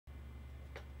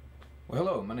Well,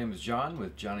 hello, my name is John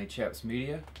with Johnny Chaps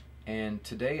Media, and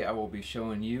today I will be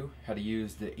showing you how to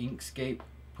use the InkScape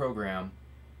program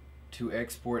to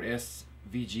export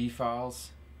SVG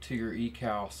files to your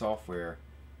eCal software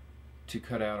to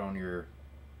cut out on your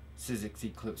Sizzix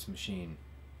eClips machine.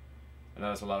 I know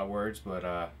that's a lot of words,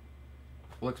 but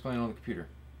we'll explain on the computer.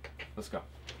 Let's go.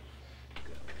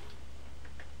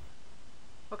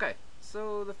 Okay,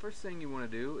 so the first thing you want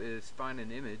to do is find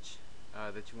an image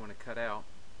that you want to cut out.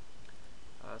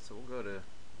 So we'll go to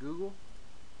Google,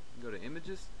 go to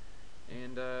Images,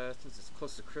 and since it's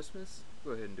close to Christmas,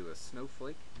 go ahead and do a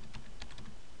snowflake.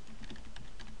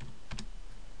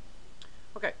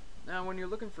 Okay, now when you're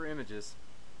looking for images,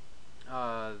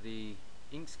 the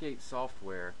InkScape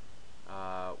software,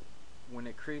 when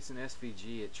it creates an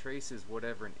SVG, it traces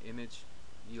whatever an image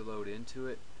you load into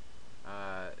it.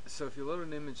 So if you load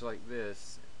an image like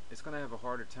this, it's going to have a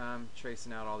harder time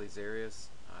tracing out all these areas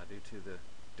due to the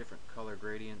different color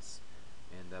gradients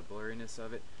and the blurriness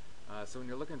of it. So when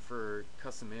you're looking for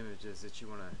custom images that you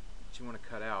want to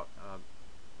cut out,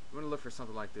 you want to look for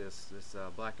something like this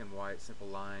black and white, simple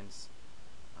lines.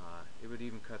 It would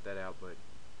even cut that out, but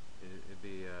it'd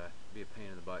be a pain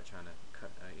in the butt trying to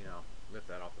cut, lift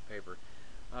that off the paper.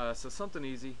 So something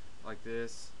easy like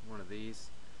this, one of these,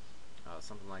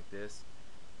 something like this.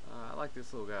 I like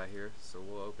this little guy here, so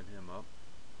we'll open him up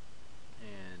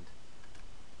and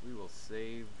we will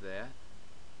save that.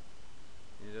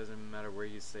 And it doesn't matter where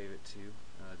you save it to,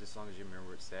 just as long as you remember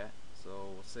where it's at. So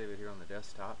we'll save it here on the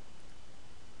desktop.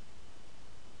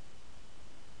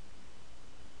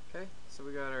 Okay, so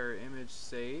we got our image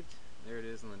saved. There it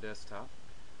is on the desktop.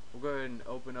 We'll go ahead and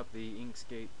open up the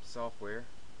InkScape software.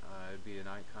 It'd be an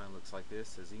icon, looks like this,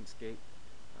 says InkScape.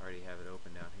 I already have it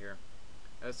open down here.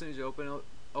 As soon as you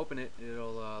open it,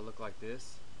 it'll look like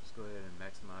this. Just go ahead and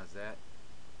maximize that,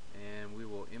 and we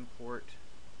will import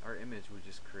our image we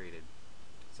just created.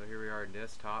 So here we are in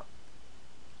desktop,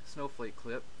 snowflake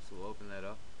clip, so we'll open that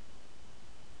up,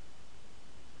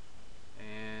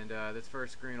 and this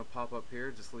first screen will pop up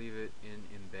here. Just leave it in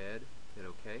embed, hit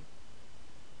OK, and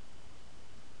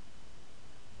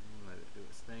let it do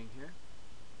its thing here.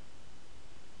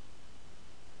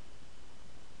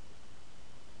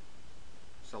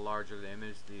 The larger the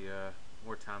image, the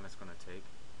more time it's going to take.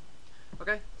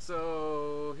 Okay,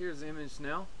 so here's the image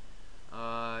now.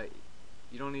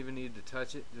 You don't even need to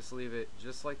touch it, just leave it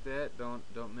just like that.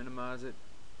 Don't minimize it,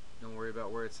 don't worry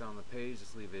about where it's on the page,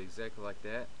 just leave it exactly like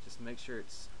that. Just make sure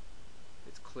it's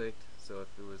clicked. So if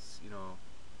it was,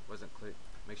 wasn't clicked,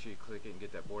 make sure you click it and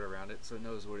get that border around it so it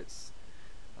knows what it's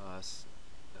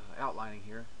outlining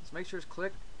here. So make sure it's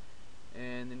clicked,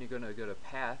 and then you're going to go to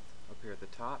Path up here at the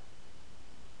top,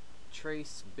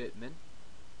 Trace Bitman,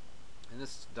 and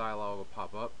this dialog will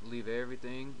pop up. Leave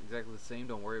everything exactly the same,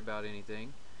 don't worry about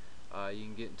anything. You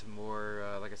can get into more,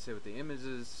 like I said, with the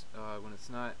images, when it's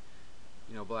not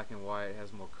black and white, it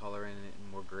has more color in it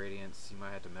and more gradients, you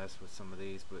might have to mess with some of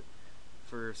these, but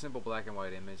for simple black and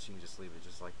white image, you can just leave it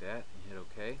just like that and hit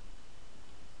OK.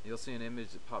 You'll see an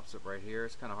image that pops up right here.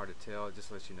 It's kind of hard to tell, it just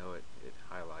lets you know it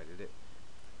highlighted it.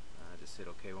 Just hit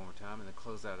OK one more time and then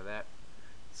close out of that.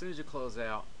 As soon as you close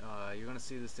out, you're going to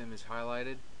see this image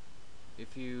highlighted.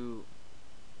 If you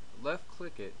left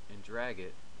click it and drag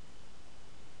it,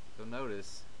 you'll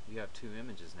notice you have two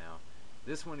images now.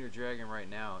 This one you're dragging right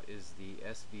now is the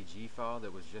SVG file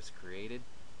that was just created.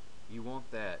 You want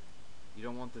that. You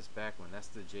don't want this back one. That's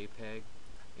the JPEG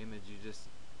image you just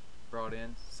brought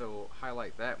in. So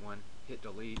highlight that one, hit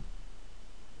delete,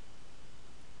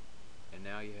 and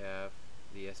now you have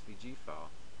the SVG file.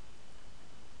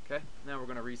 Okay, now we're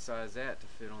going to resize that to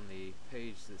fit on the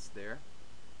page that's there.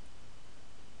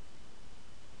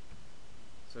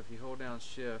 So if you hold down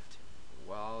Shift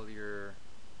while you're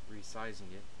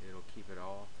resizing it, it'll keep it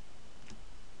all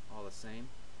the same.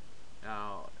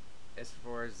 Now, as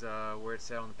far as where it's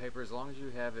at on the paper, as long as you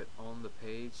have it on the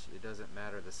page, it doesn't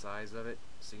matter the size of it.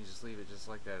 So you can just leave it just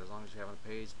like that. As long as you have it on the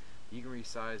page, you can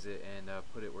resize it and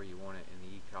put it where you want it in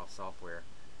the eCal software.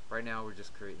 Right now we're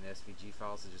just creating the SVG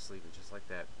file, so just leave it just like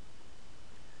that.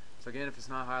 So again, if it's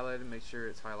not highlighted, make sure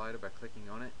it's highlighted by clicking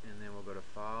on it, and then we'll go to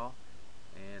File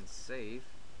and Save,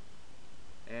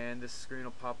 and this screen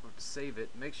will pop up to save it.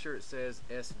 Make sure it says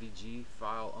SVG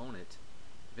file on it.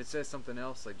 If it says something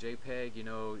else like JPEG, you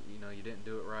know you didn't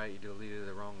do it right, you deleted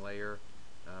the wrong layer.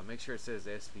 Make sure it says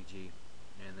SVG,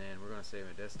 and then we're going to save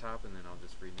it desktop, and then I'll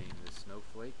just rename this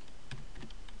Snowflake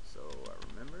so I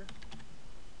remember.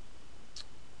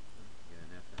 Get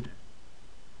an F in there.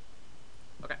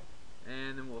 Okay,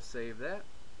 and then we'll save that,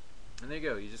 and there you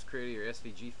go. You just created your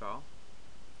SVG file.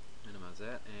 Minimize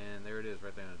that, and there it is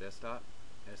right there on the desktop,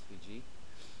 SVG.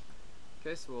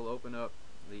 Okay, so we'll open up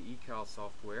the eCal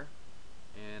software,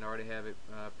 and I already have it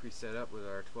preset up with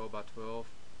our 12 by 12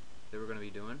 that we're going to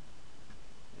be doing.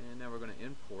 And now we're going to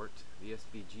import the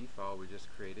SVG file we just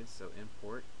created. So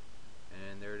import,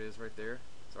 and there it is right there.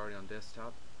 It's already on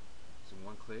desktop. So in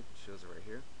one click, it shows it right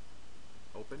here.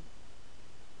 Open,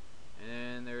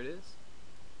 and there it is.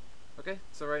 Okay,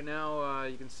 so right now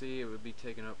you can see it would be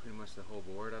taking up pretty much the whole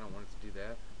board. I don't want it to do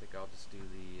that. I think I'll just do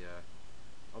the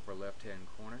upper left hand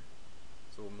corner.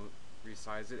 So we'll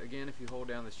resize it. Again, if you hold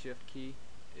down the shift key,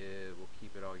 it will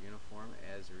keep it all uniform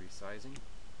as you're resizing.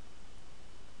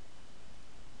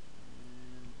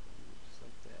 And just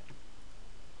like that.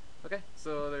 Okay,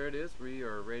 so there it is. We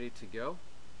are ready to go.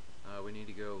 We need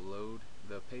to go load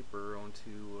the paper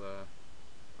onto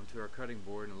our cutting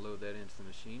board and load that into the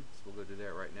machine. So we'll go do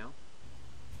that right now.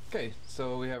 Okay,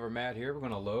 so we have our mat here. We're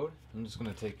going to load. I'm just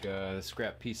going to take a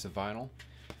scrap piece of vinyl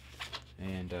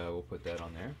and we'll put that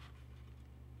on there.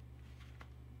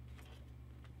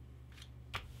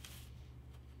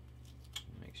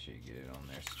 Make sure you get it on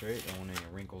there straight. Don't want any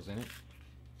wrinkles in it.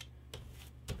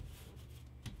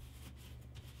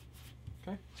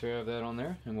 Okay, so we have that on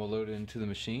there, and we'll load it into the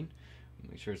machine.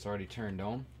 Make sure it's already turned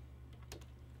on.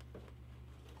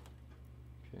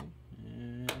 Okay,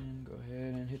 and go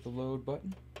ahead and hit the load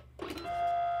button.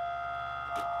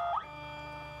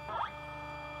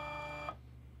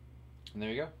 And there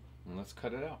you go. And let's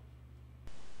cut it out.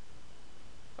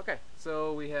 Okay,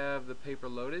 so we have the paper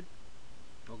loaded.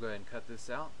 We'll go ahead and cut this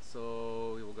out.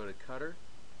 So we will go to Cutter,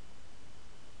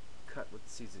 Cut with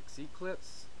Sizzix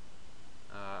eClips.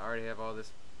 I already have all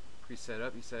this pre-set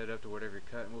up. You set it up to whatever you're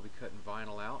cutting. We'll be cutting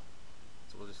vinyl out.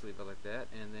 So we'll just leave it like that,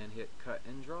 and then hit Cut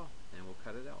and Draw, and we'll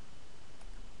cut it out.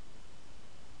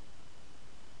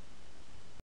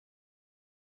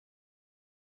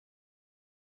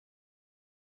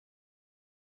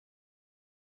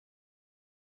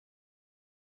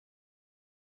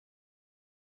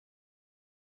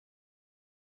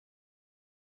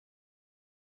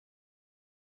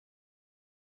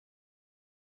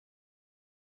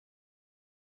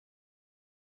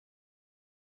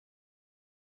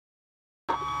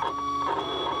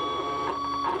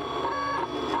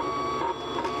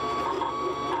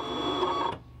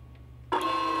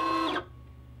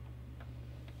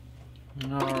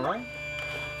 Alright,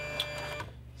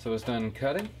 so it's done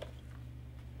cutting.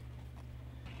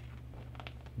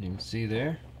 You can see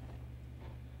there,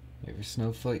 every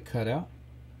snowflake cut out.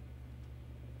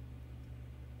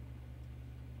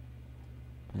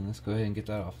 And let's go ahead and get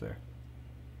that off there.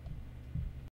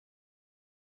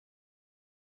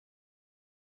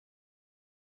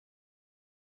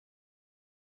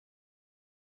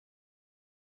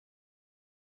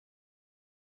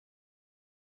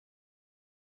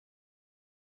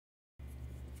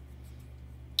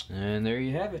 And there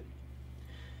you have it.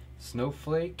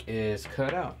 Snowflake is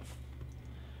cut out.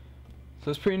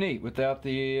 So it's pretty neat. Without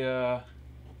the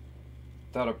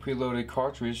without a preloaded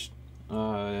cartridge,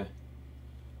 eCal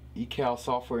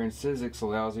software in Sizzix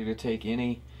allows you to take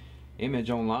any image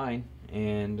online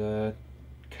and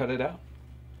cut it out.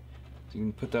 So you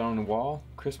can put that on the wall,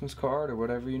 Christmas card, or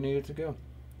whatever you need it to go.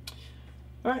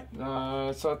 Alright,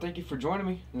 so thank you for joining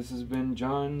me. This has been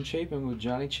John Chapin with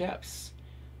Johnny Chaps.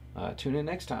 Tune in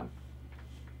next time.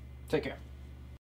 Take care.